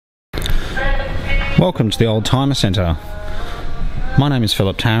Welcome to the Oldtimer Centre. My name is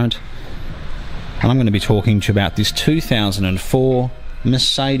Philip Tarrant and I'm going to be talking to you about this 2004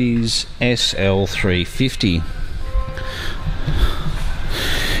 Mercedes SL350.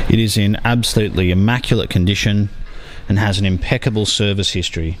 It is in absolutely immaculate condition and has an impeccable service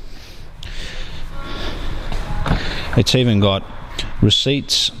history. It's even got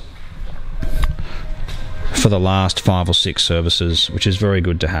receipts for the last 5 or 6 services, which is very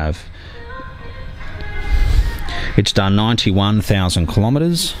good to have. It's done 91,000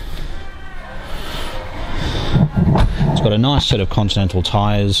 kilometres. It's got a nice set of Continental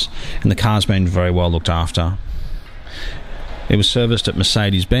tyres and the car's been very well looked after. It was serviced at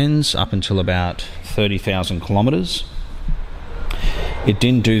Benz up until about 30,000 kilometres. It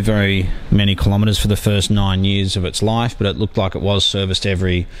didn't do very many kilometres for the first 9 years of its life, but it looked like it was serviced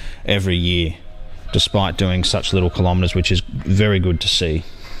every year, despite doing such little kilometres, which is very good to see.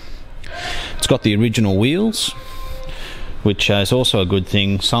 It's got the original wheels, which is also a good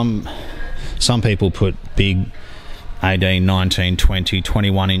thing. Some people put big 18, 19, 20,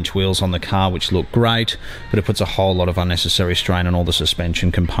 21-inch wheels on the car, which look great, but it puts a whole lot of unnecessary strain on all the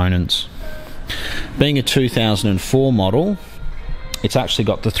suspension components. Being a 2004 model, it's actually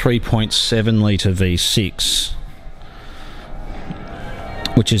got the 3.7 litre V6,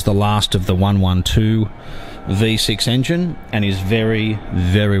 which is the last of the 112 V6 engine and is very,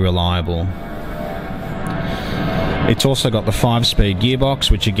 very reliable. It's also got the 5-speed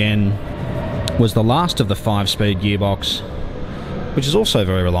gearbox, which again was the last of the 5-speed gearbox, which is also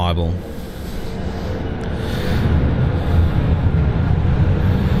very reliable.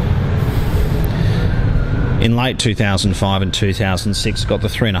 In late 2005 and 2006, it got the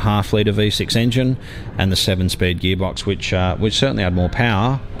 3.5 litre V6 engine and the 7-speed gearbox, which certainly had more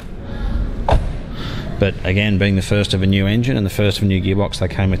power. But again, being the first of a new engine and the first of a new gearbox, they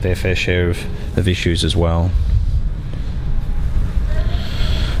came with their fair share of issues as well.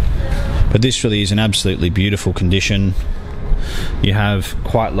 But this really is an absolutely beautiful condition. You have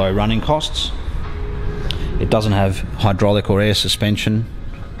quite low running costs. It doesn't have hydraulic or air suspension.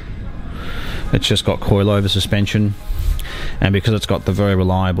 It's just got coilover suspension. And because it's got the very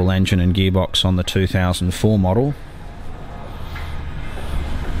reliable engine and gearbox on the 2004 model,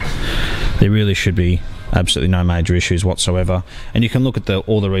 there really should be absolutely no major issues whatsoever. And you can look at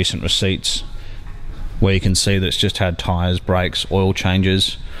all the recent receipts where you can see that it's just had tyres, brakes, oil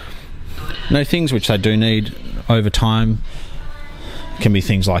changes. No, things which they do need over time can be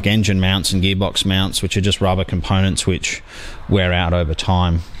things like engine mounts and gearbox mounts, which are just rubber components which wear out over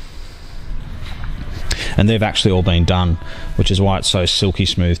time. And they've actually all been done, which is why it's so silky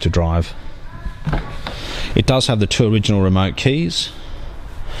smooth to drive. It does have the 2 original remote keys,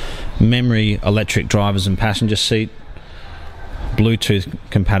 memory electric drivers and passenger seat, Bluetooth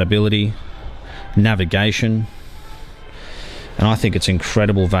compatibility, navigation, and I think it's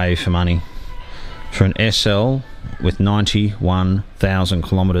incredible value for money for an SL with 91,000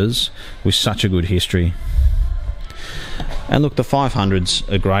 kilometres with such a good history. And look, the 500s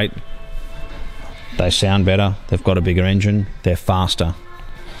are great. They sound better, they've got a bigger engine, they're faster.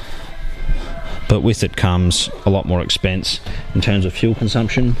 But with it comes a lot more expense in terms of fuel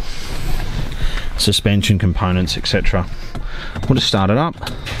consumption, suspension components, etc. We'll just start it up.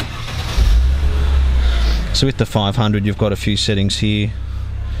 So with the 500, you've got a few settings here.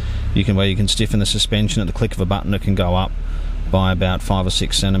 Where you can stiffen the suspension at the click of a button. It can go up by about 5 or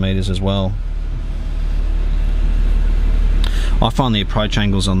 6 centimetres as well. I find the approach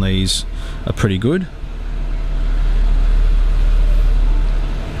angles on these are pretty good.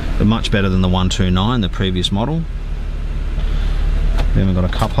 They're much better than the 129, the previous model. Then we've got a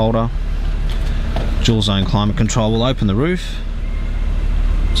cup holder. Dual zone climate control. We'll open the roof.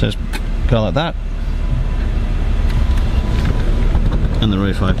 So just go like that. And the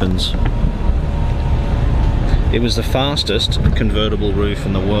roof opens. It was the fastest convertible roof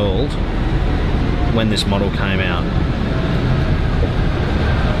in the world when this model came out.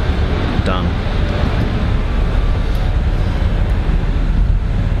 Done.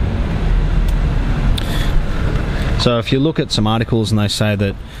 So if you look at some articles and they say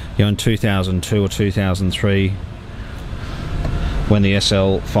that, you know, in 2002 or 2003, when the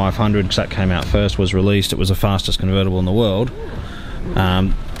SL500, because that came out first, was released, it was the fastest convertible in the world.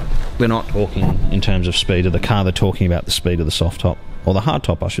 We're not talking in terms of speed of the car, they're talking about the speed of the soft top, or the hard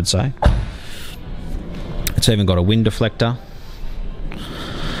top I should say. It's even got a wind deflector.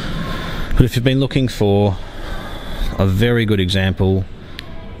 But if you've been looking for a very good example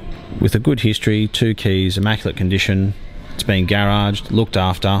with a good history, 2 keys, immaculate condition, it's been garaged, looked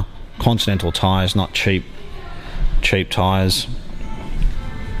after, Continental tyres, not cheap tyres.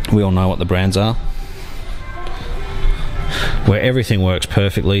 We all know what the brands are. where everything works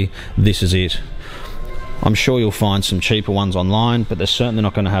perfectly, this is it. I'm sure you'll find some cheaper ones online, but they're certainly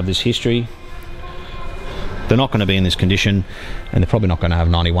not going to have this history. They're not going to be in this condition, and they're probably not going to have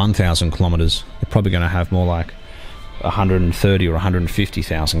 91,000 kilometres. They're probably going to have more like 130 or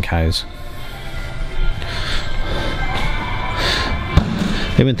 150,000 Ks.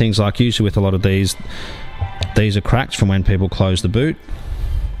 Even things like, usually with a lot of these are cracked from when people close the boot.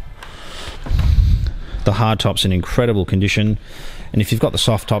 The hard top's in incredible condition, and if you've got the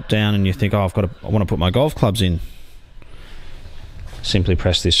soft top down and you think, oh, I want to put my golf clubs in, simply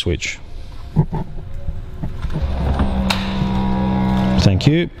press this switch. Thank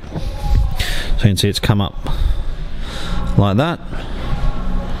you. So you can see it's come up like that.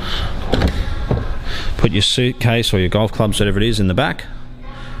 Put your suitcase or your golf clubs, whatever it is, in the back.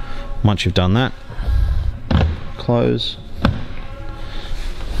 Once you've done that, close.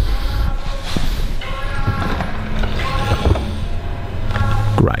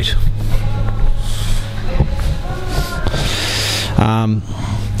 Great.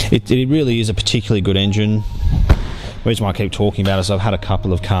 It really is a particularly good engine. The reason why I keep talking about it is I've had a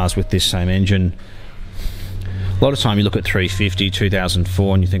couple of cars with this same engine. A lot of time you look at 350,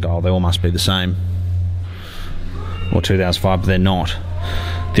 2004 and you think, oh, they all must be the same. Or 2005, but they're not.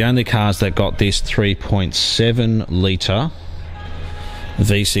 The only cars that got this 3.7 litre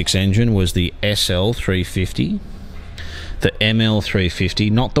V6 engine was the SL350, the ML350,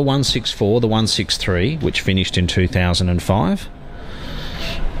 not the 164, the 163, which finished in 2005,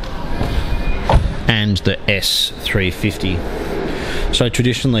 and the S350. So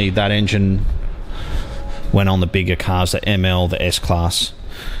traditionally that engine went on the bigger cars, the ML, the S-Class.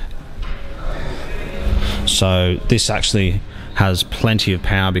 So this actually has plenty of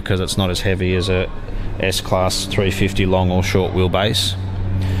power because it's not as heavy as a S-Class 350 long or short wheelbase,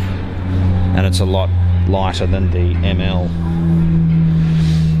 and it's a lot lighter than the ML.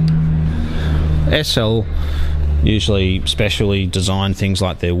 SL usually specially design things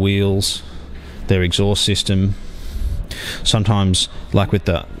like their wheels, their exhaust system. Sometimes, like with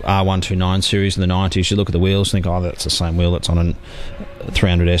the R129 series in the 90s, you look at the wheels and think, oh, that's the same wheel that's on a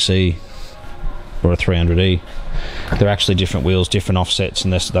 300 SE or a 300E. They're actually different wheels, different offsets,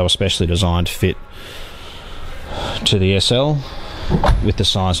 and they were specially designed to fit to the SL with the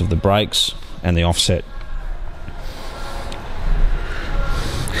size of the brakes and the offset.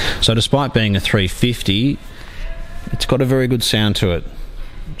 So despite being a 350, it's got a very good sound to it.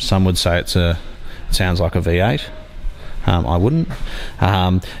 Some would say it sounds like a V8. I wouldn't.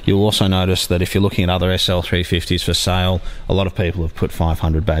 You'll also notice that if you're looking at other SL350s for sale, a lot of people have put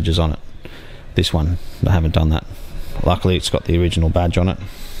 500 badges on it. This one, they haven't done that. Luckily, it's got the original badge on it.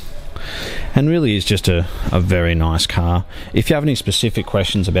 And really is just a very nice car. If you have any specific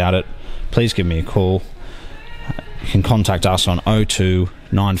questions about it, please give me a call. You can contact us on 02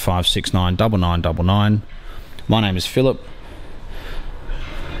 9569 9999. My name is Philip.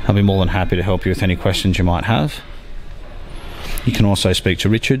 I'll be more than happy to help you with any questions you might have. You can also speak to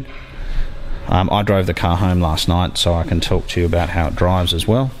Richard. I drove the car home last night, so I can talk to you about how it drives as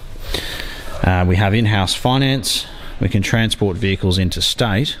well. We have in-house finance. We can transport vehicles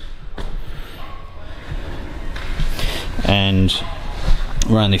interstate, and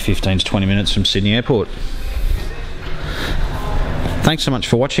we're only 15 to 20 minutes from Sydney Airport. Thanks so much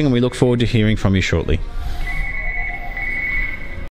for watching, and we look forward to hearing from you shortly.